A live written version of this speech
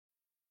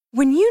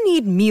When you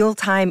need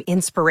mealtime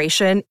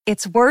inspiration,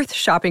 it's worth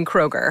shopping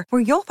Kroger,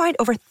 where you'll find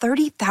over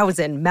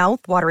 30,000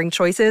 mouth-watering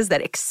choices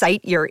that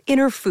excite your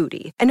inner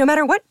foodie. And no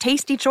matter what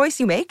tasty choice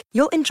you make,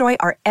 you'll enjoy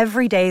our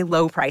everyday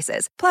low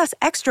prices, plus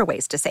extra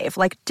ways to save,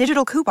 like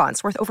digital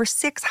coupons worth over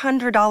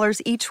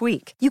 $600 each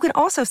week. You can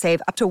also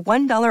save up to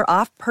 $1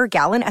 off per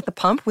gallon at the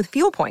pump with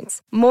fuel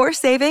points. More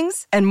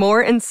savings and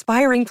more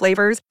inspiring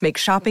flavors make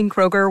shopping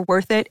Kroger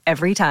worth it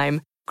every time.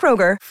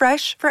 Kroger,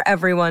 fresh for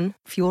everyone.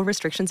 Fuel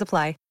restrictions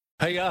apply.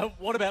 Hey,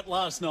 what about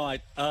last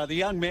night? The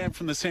young man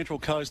from the Central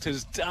Coast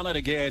has done it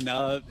again.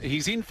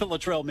 He's in for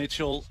Latrell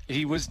Mitchell.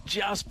 He was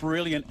just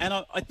brilliant. And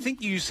I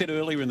think you said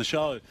earlier in the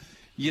show,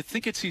 you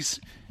think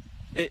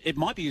it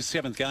might be his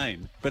seventh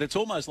game, but it's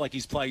almost like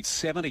he's played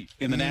 70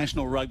 in the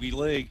National Rugby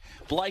League.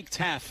 Blake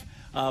Taaffe,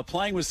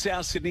 playing with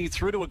South Sydney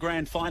through to a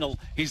grand final.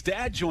 His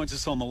dad joins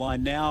us on the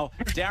line now.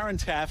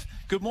 Darren Taaffe,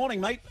 good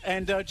morning, mate.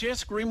 And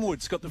Jess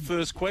Grimwood's got the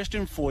first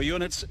question for you,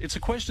 and it's a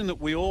question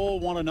that we all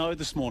want to know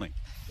this morning.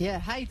 Yeah,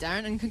 hey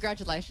Darren, and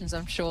congratulations.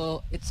 I'm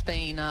sure it's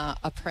been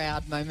a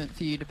proud moment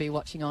for you to be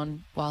watching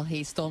on while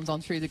he storms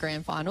on through the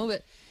grand final.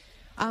 But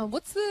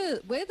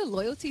where the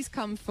loyalties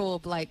come for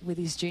Blake with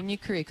his junior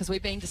career? Because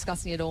we've been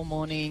discussing it all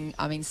morning.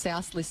 I mean,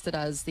 South listed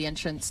as the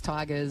Entrance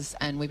Tigers,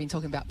 and we've been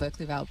talking about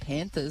Berkeley Vale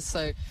Panthers.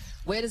 So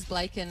where does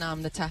Blake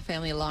and the Taaffe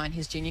family align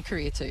his junior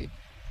career to?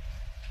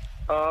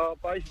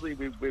 Basically,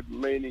 with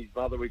me and his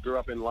mother, we grew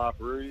up in La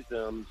Perouse,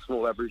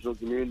 small Aboriginal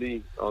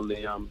community on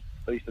the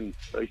eastern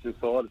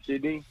side of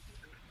Sydney,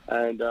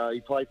 and he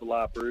played for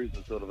La Perouse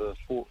as sort of a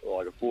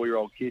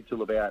 4-year-old kid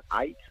till about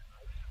 8.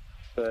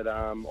 But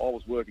I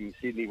was working in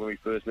Sydney when we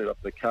first moved up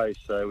to the coast,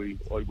 so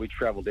we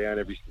travelled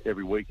down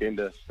every weekend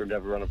for him to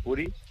have a run of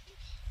footy.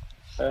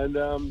 And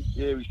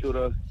we sort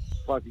of,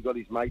 once he got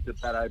his mates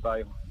at Bateau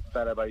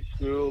Bay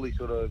School, he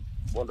sort of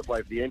wanted to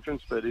play for the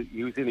Entrance, but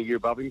he was in a year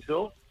above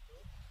himself,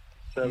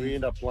 so he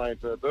ended up playing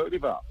for Berkeley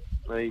Vale.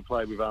 And he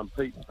played with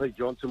Pete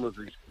Johnson was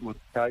the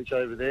coach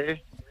over there.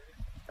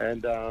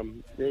 And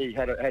he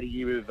had a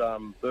year with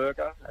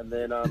Burker, and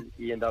then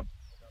he ended up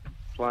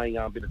playing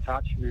a bit of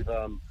touch with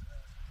the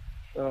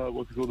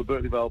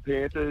Berkeley Vale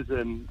Panthers,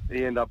 and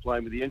he ended up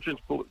playing with the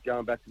Entrance,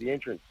 going back to the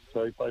Entrance.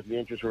 So he played for the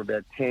Entrance from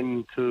about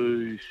 10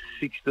 to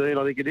 16,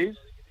 I think it is.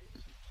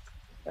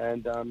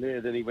 And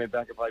then he went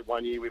back and played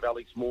 1 year with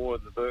Alex Moore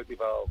at the Berkeley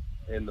Vale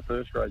in the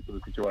first grade sort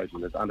of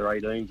situation, that's under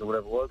 18s or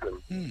whatever it was.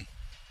 And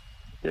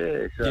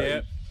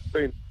it's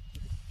been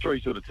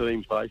 3 sort of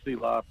teams basically: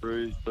 La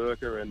Perouse,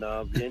 Burker, and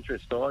the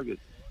Entrance Tigers.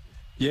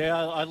 Yeah,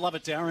 I love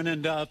it, Darren.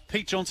 And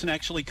Pete Johnson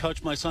actually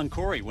coached my son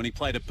Corey when he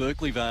played at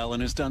Berkeley Vale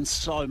and has done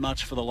so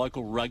much for the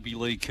local rugby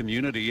league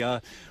community.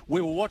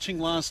 We were watching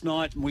last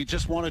night, and we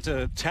just wanted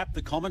to tap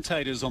the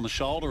commentators on the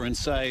shoulder and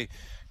say,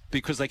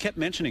 because they kept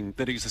mentioning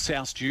that he's a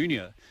South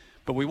junior,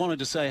 but we wanted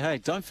to say, hey,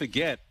 don't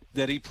forget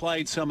that he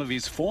played some of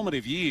his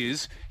formative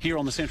years here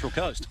on the Central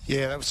Coast.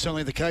 Yeah, that was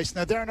certainly the case.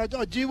 Now, Darren,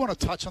 I do want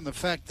to touch on the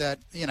fact that,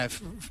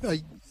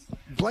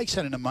 Blake's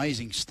had an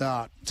amazing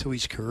start to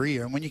his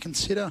career. And when you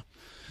consider,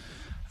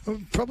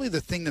 probably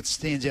the thing that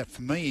stands out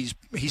for me is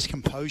his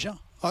composure.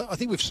 I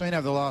think we've seen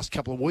over the last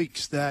couple of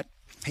weeks that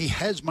he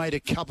has made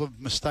a couple of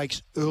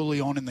mistakes early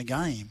on in the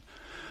game,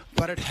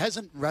 but it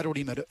hasn't rattled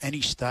him at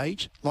any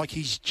stage. Like,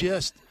 he's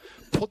just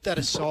put that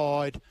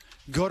aside,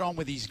 got on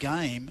with his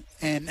game,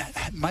 and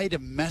made a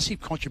massive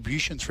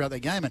contribution throughout the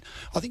game. And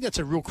I think that's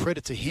a real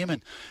credit to him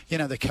and,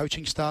 the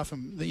coaching staff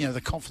and,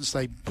 the confidence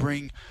they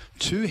bring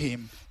to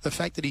him. The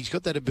fact that he's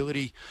got that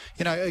ability,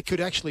 it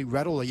could actually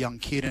rattle a young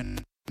kid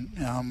and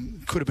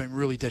could have been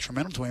really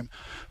detrimental to him.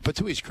 But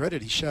to his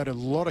credit, he showed a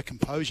lot of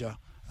composure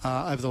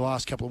over the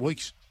last couple of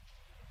weeks.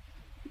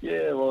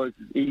 Yeah, well,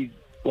 he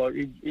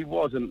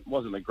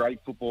wasn't a great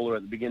footballer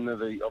at the beginning of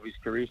his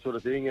career sort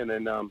of thing, and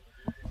then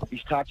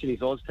his touch and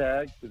his Oz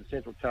tag to the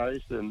Central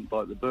Coast and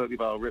like the Berkeley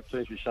Vale rep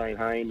teams with Shane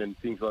Hayne and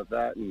things like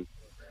that, and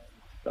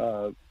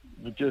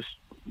it just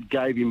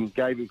gave him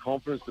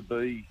confidence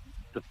to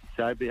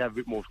have a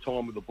bit more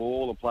time with the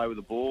ball and play with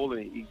the ball,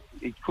 and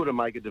he could have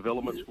made a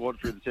development squad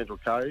through the Central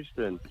Coast,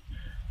 and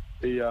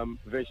he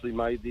eventually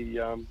made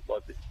I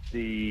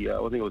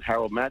think it was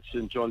Harold Match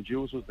and John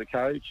Jules was the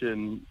coach,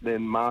 and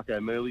then Mark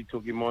O'Mealy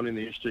took him on in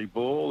the SG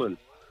Ball, and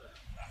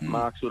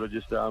Mark sort of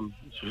just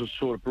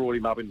sort of brought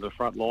him up into the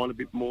front line a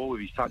bit more with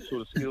his touch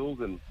sort of skills,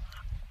 and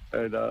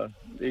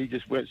he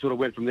just went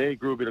from there. He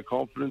grew a bit of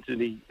confidence,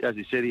 and he, as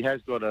he said, he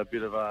has got a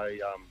bit of a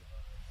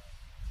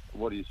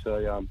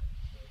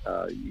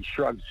he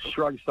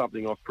shrugs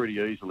something off pretty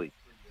easily.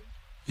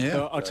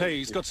 Yeah, I'll tell you,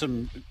 he's got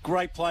some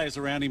great players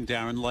around him,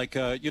 Darren, like,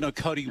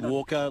 Cody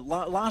Walker.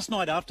 Last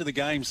night after the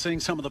game,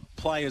 seeing some of the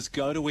players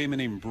go to him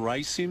and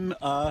embrace him,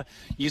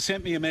 you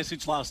sent me a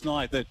message last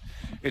night that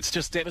it's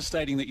just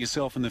devastating that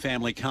yourself and the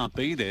family can't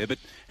be there, but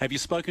have you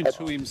spoken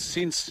to him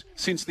since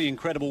the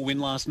incredible win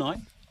last night?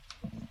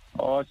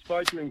 I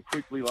spoke to him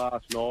quickly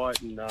last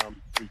night, and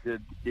he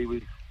said he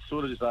was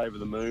sort of just over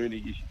the moon.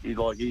 His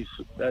word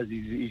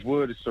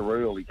is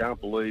surreal. He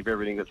can't believe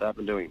everything that's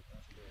happened to him.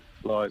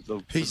 Like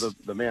the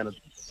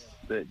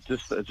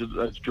it's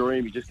a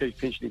dream. He just keeps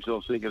pinching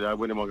himself, thinking, "Oh,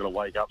 when am I going to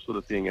wake up?" sort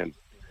of thing. And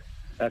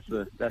that's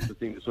the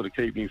thing that sort of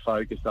keeps him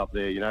focused up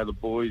there. You know, the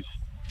boys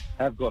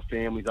have got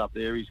families up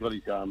there. He's got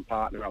his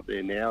partner up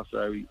there now,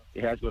 so he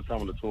has got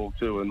someone to talk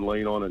to and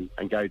lean on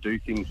and go do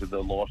things with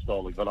the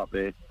lifestyle he got up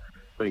there,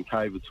 being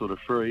COVID sort of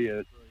free.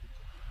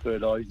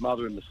 But his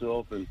mother and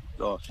myself and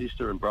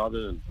sister and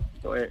brother and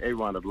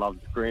everyone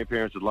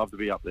grandparents would love to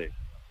be up there.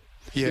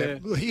 Yeah,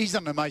 he's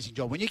done an amazing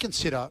job. When you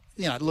consider,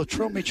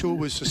 Latrell Mitchell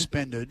was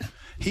suspended.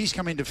 He's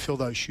come in to fill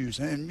those shoes.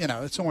 And,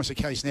 it's almost a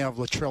case now of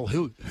Latrell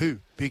who?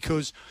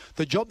 Because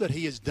the job that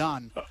he has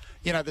done,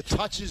 the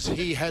touches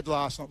he had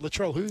last night.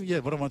 Latrell who? Yeah,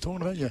 what am I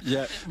talking about?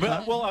 Yeah.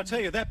 Well, I'll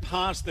tell you, that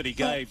pass that he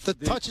gave. The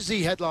touches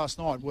he had last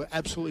night were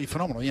absolutely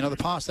phenomenal. The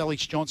pass to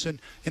Alex Johnson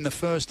in the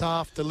first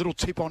half, the little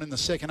tip-on in the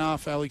second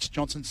half, Alex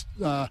Johnson's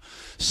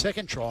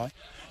second try.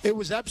 It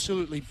was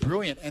absolutely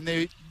brilliant. And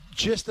they're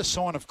just a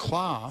sign of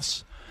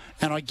class.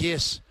 And I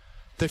guess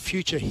the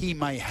future he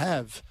may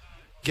have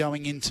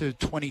going into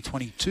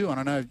 2022. And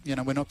I know,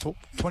 we're not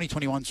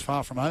 2021's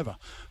far from over.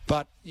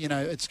 But,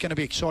 it's going to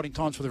be exciting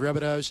times for the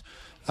Rabbitohs.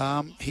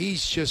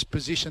 He's just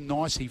positioned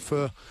nicely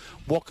for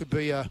what could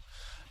be an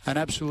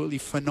absolutely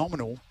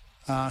phenomenal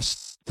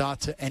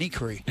start to any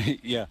career.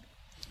 Yeah.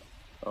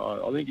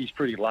 I think he's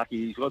pretty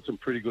lucky. He's got some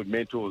pretty good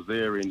mentors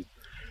there in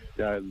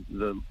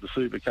the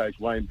super coach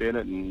Wayne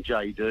Bennett and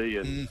JD,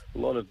 and a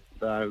lot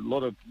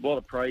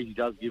of praise he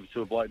does give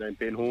to a bloke named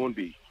Ben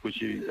Hornby,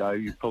 which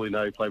you probably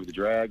know played with the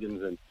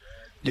Dragons, and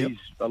he's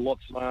a lot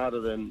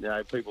smarter than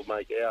people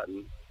make out.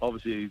 And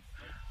obviously,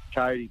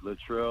 Katie,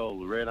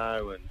 Latrell,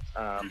 Reno,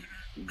 and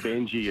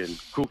Benji and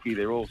Cookie,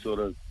 they're all sort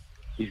of.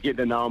 He's getting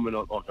to know them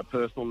on like a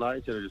personal note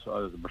instead of just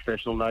as a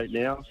professional note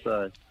now.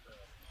 So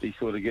he's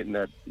sort of getting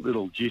that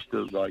little gist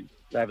of like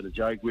having a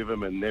joke with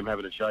him and them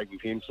having a joke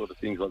with him, sort of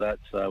things like that.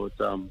 So it's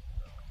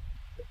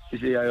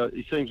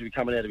he seems to be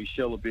coming out of his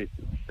shell a bit.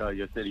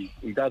 You said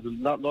he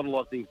doesn't not a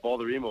lot of things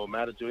bother him or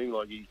matter to him.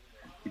 Like he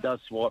does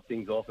swipe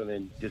things off and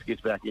then just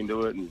gets back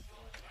into it, and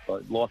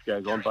like, life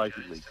goes on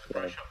basically.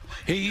 So.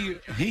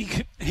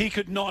 He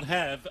could not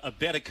have a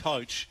better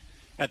coach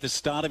at the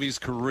start of his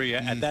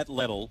career at that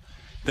level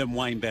than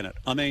Wayne Bennett.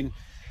 I mean,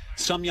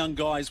 some young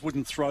guys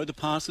wouldn't throw the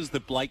passes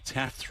that Blake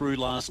Taaffe threw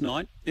last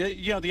night.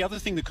 The other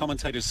thing the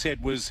commentators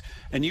said was,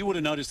 and you would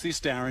have noticed this,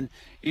 Darren,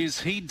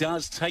 is he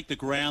does take the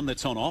ground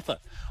that's on offer.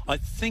 I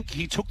think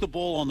he took the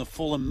ball on the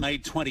full and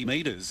made 20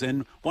 metres,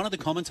 and one of the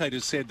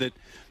commentators said that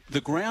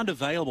the ground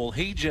available,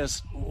 he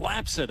just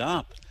laps it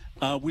up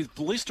with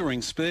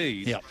blistering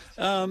speed.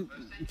 Yeah.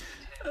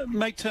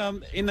 Mate,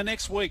 in the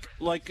next week,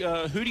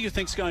 who do you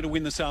think's going to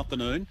win this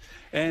afternoon?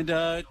 And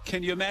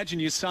can you imagine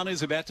your son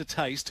is about to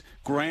taste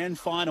grand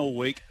final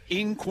week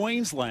in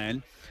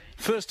Queensland,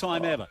 first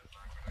time ever?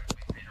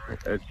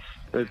 It's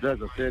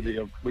as I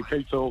said, we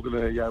keep talking.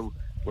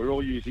 We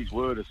all use his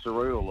word as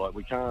surreal. Like,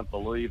 we can't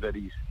believe that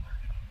he's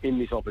in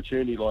this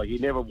opportunity. Like, he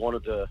never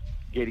wanted to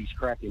get his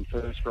crack in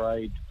first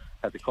grade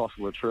at the cost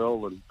of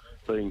Latrell and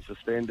being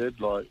suspended.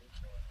 Like,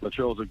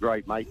 Latrell's a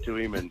great mate to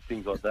him and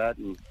things like that.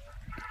 And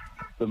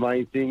the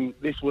main thing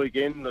this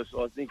weekend, I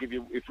think,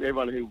 if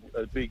everyone who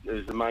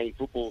is the main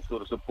football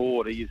sort of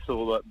supporter, you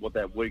saw what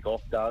that week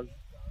off does.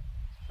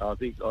 I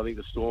think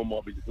the Storm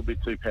might be just a bit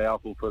too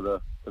powerful for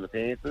the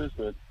Panthers.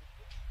 But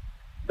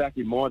back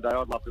in my day,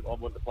 I'd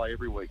want to play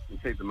every week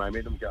and keep the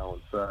momentum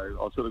going. So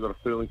I've sort of got a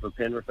feeling for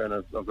Penrith, and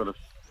I've got a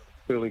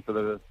feeling for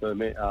the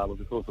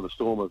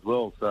Storm as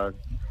well. So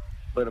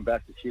let them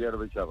bash the shit out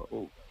of each other.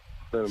 Ooh.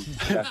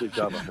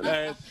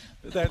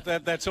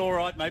 That's all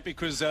right, mate,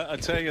 because I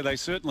tell you, they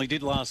certainly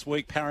did last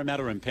week,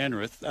 Parramatta and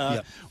Penrith.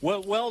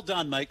 Well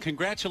done, mate.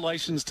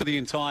 Congratulations to the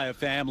entire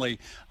family.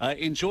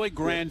 Enjoy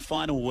grand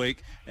final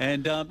week.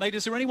 And, mate,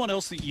 is there anyone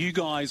else that you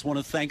guys want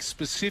to thank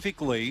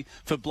specifically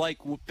for Blake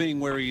being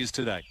where he is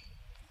today?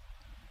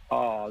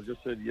 I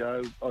just said,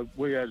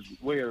 we had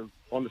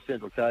on the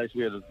Central Coast,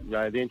 we had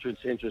the Entrance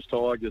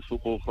Tigers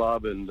Football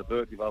Club and the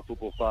Berkeley Vale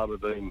Football Club have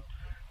been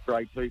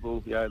great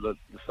people, the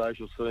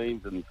social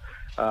scenes, and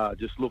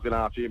just looking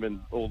after him, and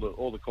all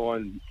the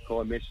kind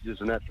messages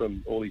and that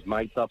from all his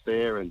mates up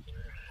there and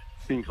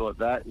things like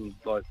that, and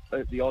like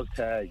the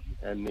OzTag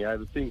and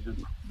the things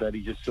that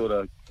he just sort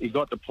of he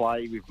got to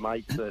play with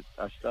mates that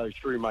are those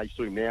true mates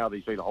to him now that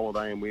he's been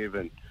holidaying with,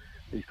 and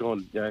he's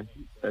gone.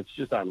 It's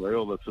just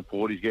unreal the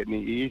support he's getting.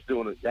 He has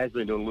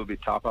been doing a little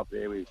bit tough up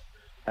there with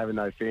having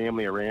no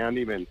family around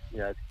him, and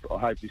I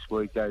hope this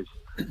week goes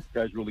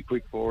really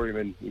quick for him,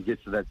 and he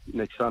gets to that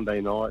next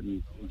Sunday night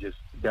and he just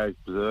goes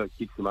berserk,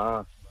 kicks some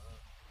ass.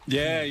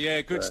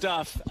 Yeah, good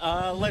stuff.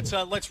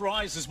 Let's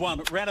rise as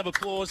one. Round of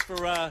applause for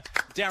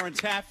Darren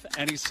Taaffe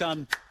and his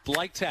son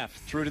Blake Taaffe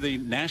through to the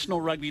National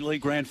Rugby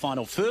League Grand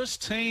Final.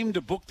 First team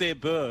to book their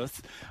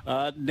berth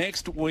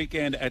next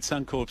weekend at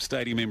Suncorp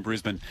Stadium in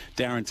Brisbane.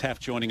 Darren Taaffe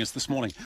joining us this morning.